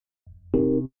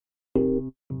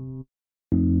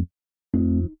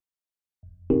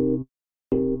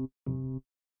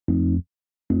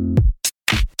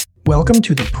Welcome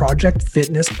to the Project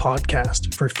Fitness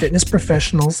podcast for fitness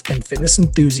professionals and fitness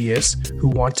enthusiasts who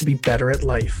want to be better at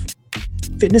life.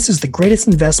 Fitness is the greatest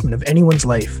investment of anyone's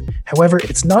life. However,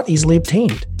 it's not easily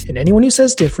obtained, and anyone who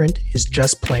says different is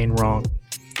just plain wrong.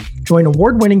 Join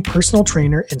award-winning personal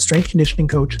trainer and strength conditioning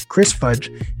coach Chris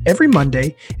Fudge every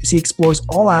Monday as he explores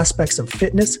all aspects of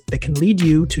fitness that can lead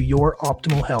you to your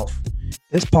optimal health.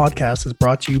 This podcast is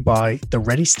brought to you by the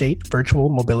Ready State Virtual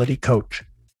Mobility Coach.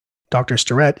 Dr.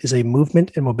 Starrett is a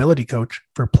movement and mobility coach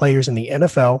for players in the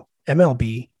NFL,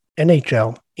 MLB,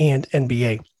 NHL, and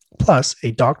NBA, plus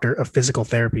a doctor of physical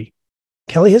therapy.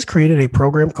 Kelly has created a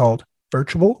program called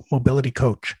Virtual Mobility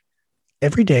Coach.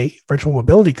 Every day, Virtual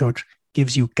Mobility Coach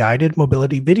gives you guided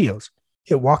mobility videos.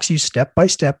 It walks you step by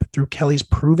step through Kelly's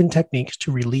proven techniques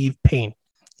to relieve pain,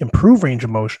 improve range of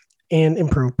motion, and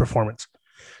improve performance.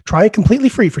 Try it completely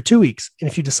free for 2 weeks, and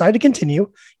if you decide to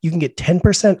continue, you can get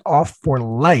 10% off for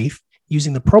life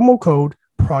using the promo code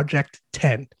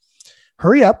PROJECT10.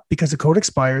 Hurry up because the code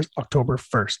expires October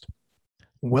 1st.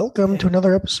 Welcome to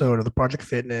another episode of the Project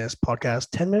Fitness podcast,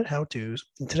 10-minute how-tos.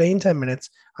 And today in 10 minutes,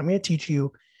 I'm going to teach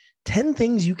you 10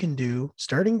 things you can do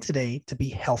starting today to be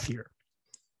healthier.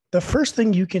 The first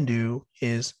thing you can do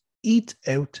is eat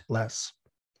out less.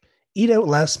 Eat out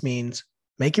less means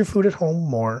make your food at home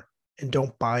more and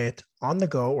don't buy it on the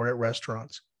go or at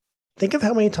restaurants. Think of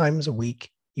how many times a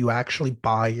week you actually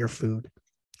buy your food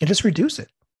and just reduce it.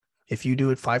 If you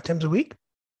do it 5 times a week,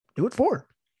 do it 4.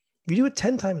 If you do it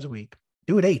 10 times a week,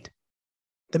 do it 8.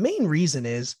 The main reason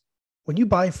is when you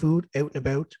buy food out and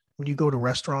about, when you go to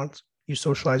restaurants, you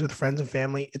socialize with friends and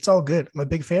family, it's all good. I'm a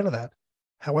big fan of that.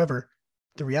 However,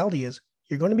 the reality is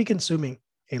you're going to be consuming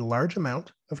a large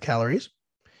amount of calories.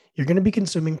 You're going to be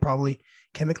consuming probably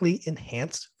chemically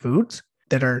enhanced foods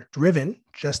that are driven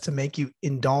just to make you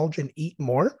indulge and eat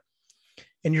more.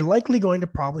 And you're likely going to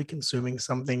probably consuming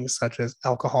something such as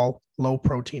alcohol, low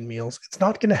protein meals. It's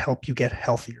not going to help you get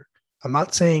healthier. I'm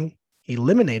not saying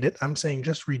eliminate it. I'm saying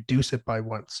just reduce it by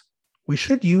once. We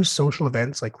should use social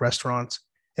events like restaurants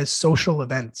as social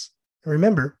events. And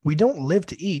remember, we don't live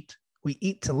to eat. We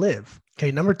eat to live.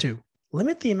 Okay, number 2,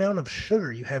 limit the amount of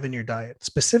sugar you have in your diet,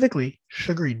 specifically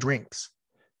sugary drinks.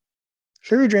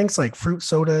 Sugary drinks like fruit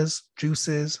sodas,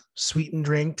 juices, sweetened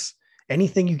drinks,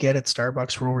 anything you get at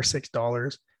Starbucks for over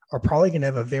 $6 are probably going to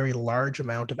have a very large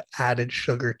amount of added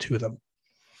sugar to them.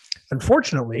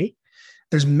 Unfortunately,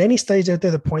 there's many studies out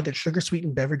there that point that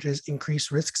sugar-sweetened beverages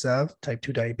increase risks of type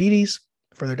 2 diabetes,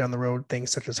 further down the road, things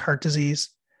such as heart disease,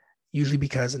 usually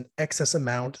because an excess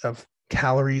amount of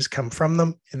calories come from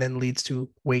them and then leads to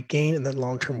weight gain, and then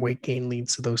long-term weight gain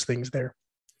leads to those things there.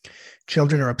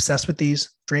 Children are obsessed with these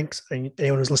drinks.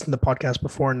 Anyone who's listened to the podcast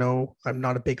before know I'm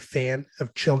not a big fan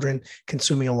of children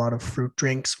consuming a lot of fruit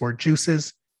drinks or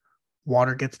juices.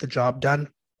 Water gets the job done.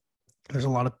 There's a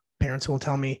lot of parents who will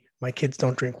tell me my kids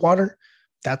don't drink water.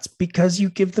 That's because you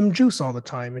give them juice all the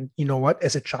time. And you know what?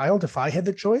 As a child, if I had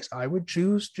the choice, I would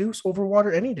choose juice over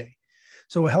water any day.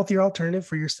 So a healthier alternative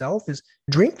for yourself is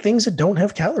drink things that don't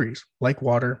have calories, like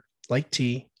water, like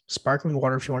tea, sparkling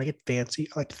water if you want to get fancy.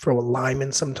 I like to throw a lime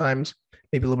in sometimes,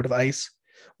 maybe a little bit of ice,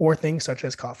 or things such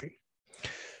as coffee.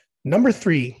 Number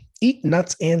 3, eat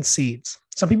nuts and seeds.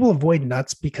 Some people avoid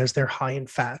nuts because they're high in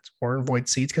fat, or avoid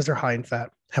seeds because they're high in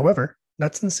fat. However,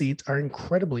 nuts and seeds are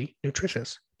incredibly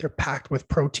nutritious. They're packed with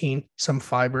protein, some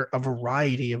fiber, a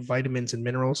variety of vitamins and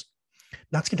minerals.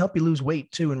 Nuts can help you lose weight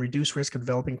too and reduce risk of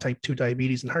developing type 2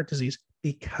 diabetes and heart disease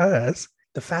because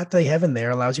the fat they have in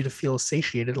there allows you to feel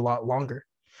satiated a lot longer.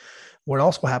 What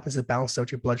also happens is it balances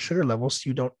out your blood sugar levels so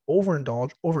you don't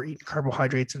overindulge, overeat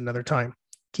carbohydrates at another time,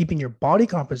 keeping your body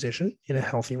composition in a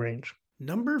healthy range.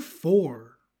 Number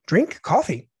 4, drink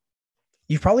coffee.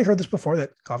 You've probably heard this before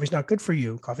that coffee's not good for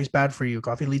you. Coffee's bad for you.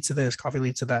 Coffee leads to this. Coffee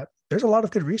leads to that. There's a lot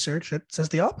of good research that says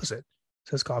the opposite. It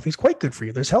says coffee's quite good for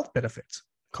you. There's health benefits.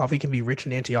 Coffee can be rich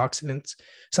in antioxidants.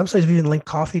 Some studies have even linked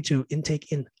coffee to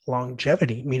intake in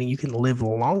longevity, meaning you can live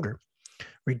longer.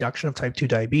 Reduction of type 2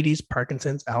 diabetes,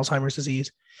 Parkinson's, Alzheimer's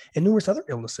disease, and numerous other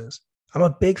illnesses. I'm a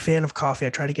big fan of coffee.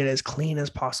 I try to get it as clean as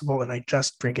possible, and I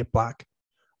just drink it black.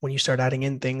 When you start adding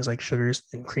in things like sugars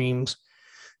and creams,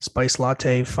 spice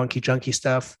latte, funky, junky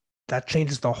stuff, that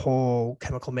changes the whole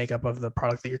chemical makeup of the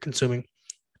product that you're consuming.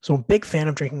 So I'm a big fan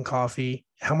of drinking coffee.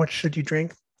 How much should you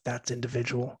drink? That's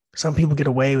individual. Some people get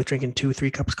away with drinking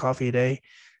 2-3 cups of coffee a day.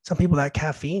 Some people, that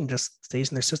caffeine just stays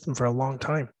in their system for a long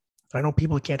time. I know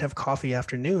people who can't have coffee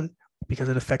afternoon because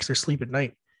it affects their sleep at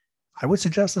night. I would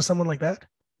suggest to someone like that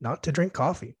not to drink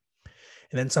coffee.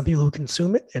 And then some people who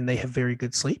consume it and they have very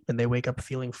good sleep and they wake up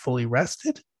feeling fully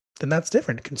rested, then that's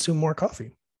different. Consume more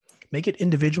coffee. Make it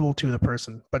individual to the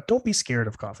person, but don't be scared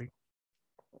of coffee.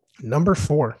 Number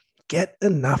 4, get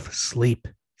enough sleep.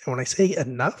 And when I say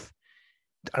enough,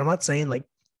 I'm not saying like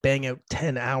bang out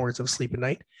 10 hours of sleep a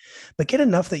night, but get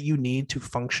enough that you need to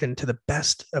function to the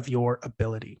best of your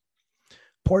ability.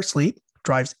 Poor sleep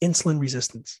drives insulin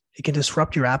resistance. It can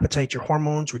disrupt your appetite, your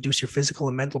hormones, reduce your physical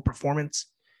and mental performance.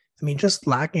 I mean, just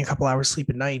lacking a couple hours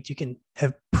sleep at night, you can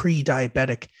have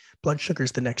pre-diabetic blood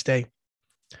sugars the next day.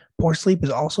 Poor sleep is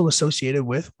also associated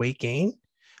with weight gain,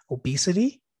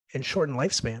 obesity, and shortened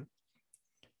lifespan.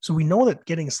 So we know that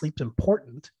getting sleep is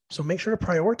important, so make sure to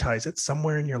prioritize it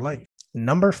somewhere in your life.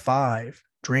 Number 5,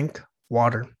 drink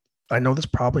water. I know this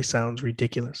probably sounds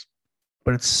ridiculous,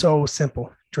 but it's so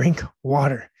simple. Drink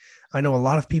water. I know a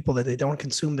lot of people that they don't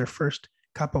consume their first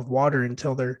cup of water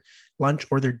until their lunch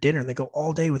or their dinner. They go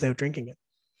all day without drinking it.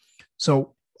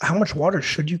 So how much water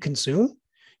should you consume?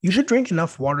 You should drink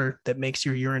enough water that makes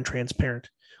your urine transparent,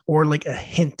 or like a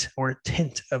hint or a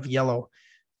tint of yellow.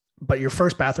 But your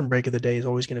first bathroom break of the day is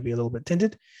always going to be a little bit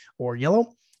tinted or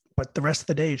yellow, but the rest of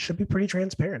the day, it should be pretty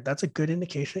transparent. That's a good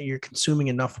indication that you're consuming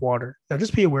enough water. Now,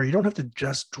 just be aware, you don't have to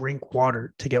just drink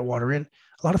water to get water in.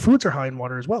 A lot of foods are high in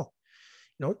water as well.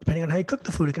 Depending on how you cook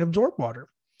the food, it can absorb water.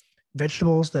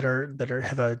 Vegetables that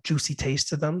have a juicy taste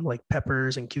to them, like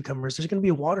peppers and cucumbers, there's going to be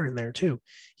water in there too.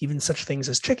 Even such things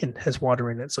as chicken has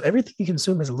water in it. So everything you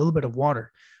consume has a little bit of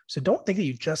water. So don't think that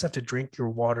you just have to drink your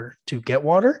water to get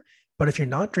water. But if you're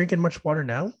not drinking much water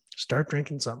now, start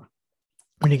drinking some.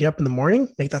 When you get up in the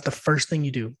morning, make that the first thing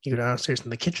you do. You go downstairs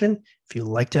in the kitchen. If you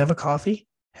like to have a coffee,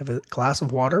 have a glass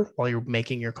of water while you're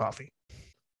making your coffee.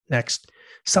 Next,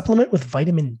 supplement with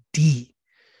vitamin D.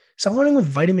 Supplementing with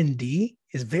vitamin D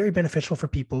is very beneficial for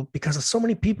people because so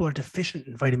many people are deficient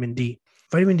in vitamin D.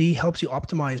 Vitamin D helps you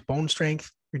optimize bone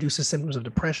strength, reduces symptoms of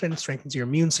depression, strengthens your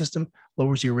immune system,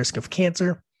 lowers your risk of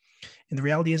cancer. And the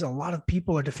reality is a lot of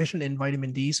people are deficient in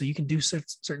vitamin D, so you can do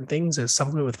certain things as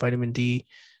supplement with vitamin D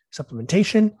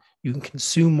supplementation. You can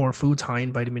consume more foods high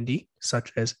in vitamin D,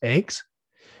 such as eggs.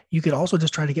 You could also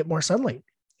just try to get more sunlight.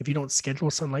 If you don't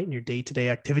schedule sunlight in your day-to-day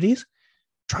activities,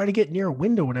 try to get near a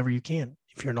window whenever you can.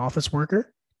 If you're an office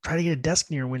worker, try to get a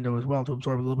desk near a window as well to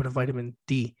absorb a little bit of vitamin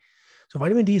D. So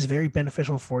vitamin D is very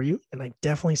beneficial for you, and I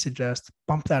definitely suggest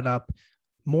bump that up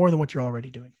more than what you're already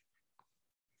doing.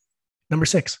 Number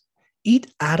 6,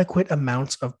 eat adequate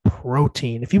amounts of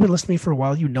protein. If you've been listening to me for a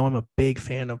while, you know I'm a big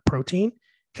fan of protein,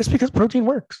 just because protein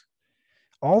works.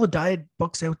 All the diet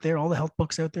books out there, all the health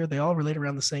books out there, they all relate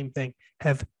around the same thing.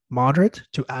 Have moderate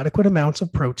to adequate amounts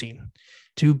of protein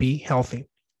to be healthy.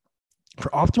 For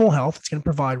optimal health, it's going to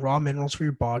provide raw minerals for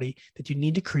your body that you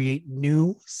need to create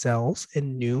new cells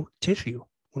and new tissue.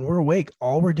 When we're awake,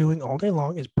 all we're doing all day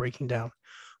long is breaking down.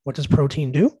 What does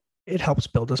protein do? It helps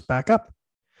build us back up.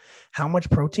 How much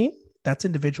protein? That's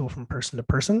individual from person to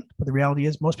person. But the reality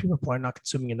is most people are not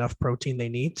consuming enough protein they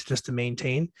need to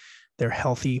maintain their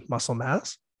healthy muscle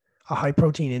mass. A high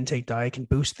protein intake diet can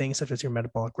boost things such as your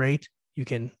metabolic rate. You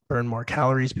can burn more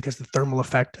calories because of the thermal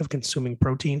effect of consuming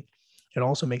protein. It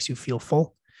also makes you feel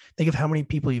full. Think of how many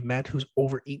people you've met who's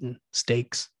overeaten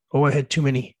steaks. Oh, I had too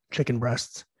many chicken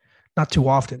breasts. Not too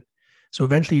often. So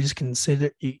eventually you just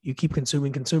consider, you keep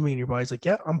consuming, and your body's like,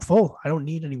 yeah, I'm full. I don't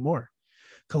need any more.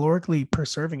 Calorically per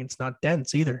serving, it's not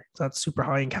dense either. It's not super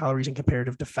high in calories in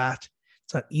comparative to fat.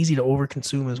 It's not easy to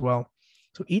overconsume as well.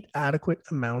 So eat adequate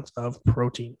amounts of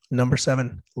protein. Number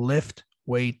 7, lift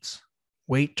weights.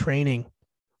 Weight training.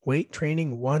 Weight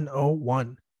training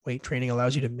 101. Weight training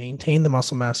allows you to maintain the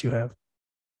muscle mass you have.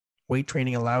 Weight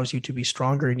training allows you to be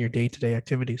stronger in your day-to-day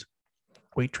activities.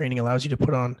 Weight training allows you to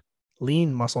put on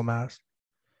lean muscle mass.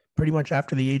 Pretty much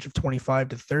after the age of 25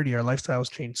 to 30, our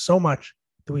lifestyles change so much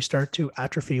that we start to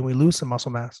atrophy and we lose some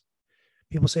muscle mass.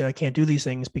 People say, I can't do these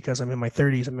things because I'm in my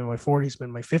 30s, I'm in my 40s, I'm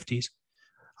in my 50s.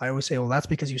 I always say, well, that's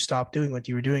because you stopped doing what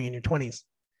you were doing in your 20s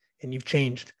and you've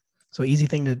changed. So easy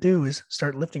thing to do is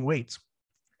start lifting weights.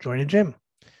 Join a gym.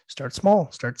 Start small,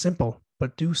 start simple,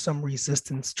 but do some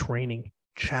resistance training.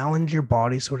 Challenge your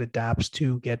body so it adapts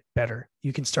to get better.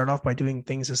 You can start off by doing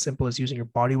things as simple as using your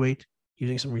body weight,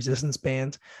 using some resistance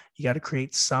bands. You got to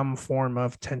create some form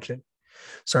of tension.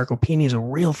 Sarcopenia is a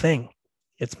real thing.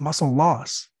 It's muscle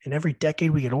loss. And every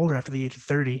decade we get older after the age of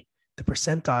 30, the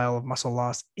percentile of muscle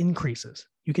loss increases.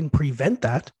 You can prevent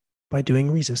that by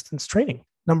doing resistance training.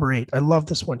 Number 8, I love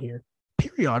this one here.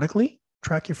 Periodically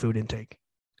track your food intake.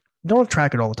 Don't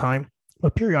track it all the time,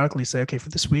 but periodically say, okay, for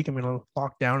this week, I'm going to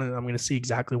lock down and I'm going to see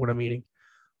exactly what I'm eating.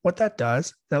 What that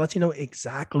does, that lets you know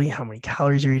exactly how many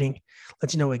calories you're eating,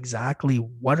 lets you know exactly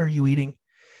what are you eating,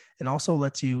 and also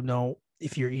lets you know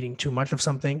if you're eating too much of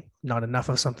something, not enough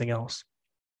of something else.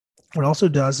 What it also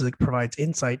does is it provides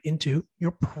insight into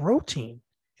your protein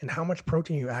and how much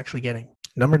protein you're actually getting.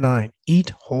 Number 9,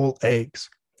 eat whole eggs.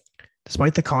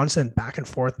 Despite the constant back and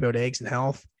forth about eggs and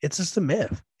health, it's just a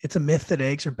myth. It's a myth that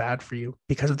eggs are bad for you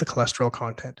because of the cholesterol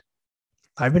content.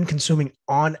 I've been consuming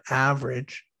on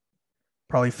average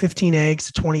probably 15 eggs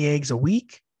to 20 eggs a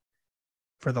week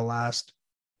for the last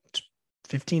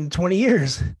 15 to 20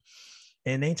 years.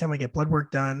 And anytime I get blood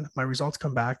work done, my results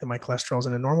come back that my cholesterol is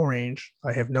in a normal range.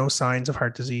 I have no signs of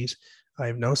heart disease. I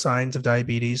have no signs of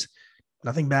diabetes.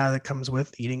 Nothing bad that comes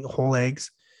with eating whole eggs.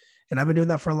 And I've been doing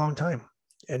that for a long time.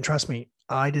 And trust me,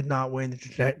 I did not win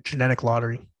the genetic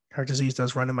lottery. Heart disease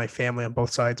does run in my family on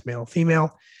both sides, male and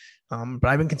female. But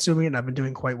I've been consuming it and I've been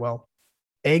doing quite well.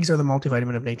 Eggs are the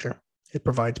multivitamin of nature. It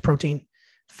provides protein,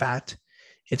 fat.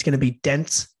 It's going to be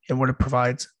dense in what it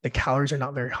provides. The calories are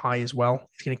not very high as well.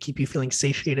 It's going to keep you feeling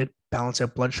satiated, balance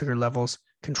out blood sugar levels,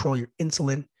 control your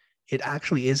insulin. It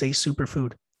actually is a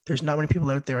superfood. There's not many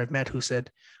people out there I've met who said,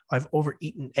 I've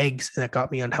overeaten eggs and that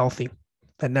got me unhealthy.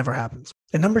 That never happens.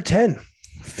 And number 10,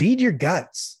 feed your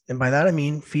guts. And by that, I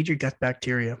mean, feed your gut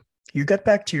bacteria. Your gut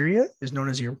bacteria is known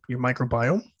as your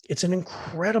microbiome. It's an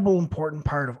incredible important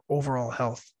part of overall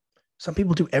health. Some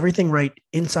people do everything right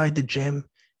inside the gym,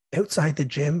 outside the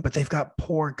gym, but they've got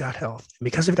poor gut health. And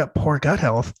because they've got poor gut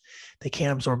health, they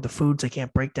can't absorb the foods, they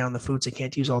can't break down the foods, they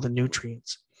can't use all the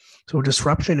nutrients. So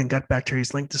disruption in gut bacteria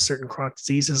is linked to certain chronic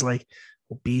diseases like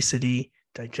obesity,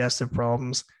 digestive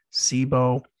problems,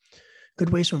 SIBO.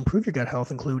 Good ways to improve your gut health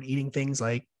include eating things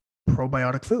like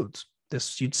probiotic foods.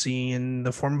 This you'd see in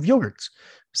the form of yogurts,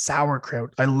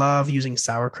 sauerkraut. I love using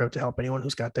sauerkraut to help anyone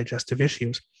who's got digestive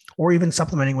issues, or even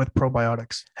supplementing with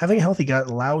probiotics. Having a healthy gut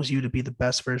allows you to be the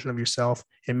best version of yourself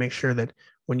and make sure that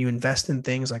when you invest in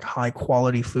things like high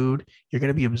quality food, you're going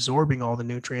to be absorbing all the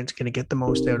nutrients, going to get the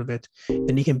most out of it,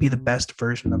 then you can be the best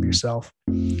version of yourself.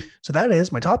 So that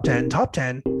is my top 10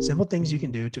 simple things you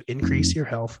can do to increase your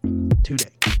health today.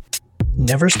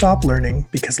 Never stop learning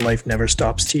because life never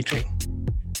stops teaching.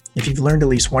 If you've learned at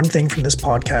least one thing from this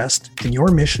podcast, and your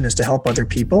mission is to help other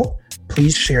people,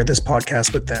 please share this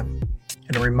podcast with them.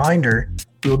 And a reminder,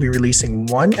 we will be releasing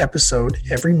one episode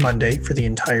every Monday for the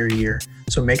entire year.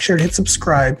 So make sure to hit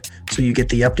subscribe so you get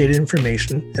the updated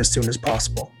information as soon as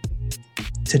possible.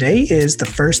 Today is the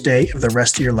first day of the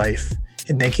rest of your life,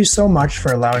 and thank you so much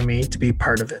for allowing me to be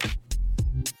part of it.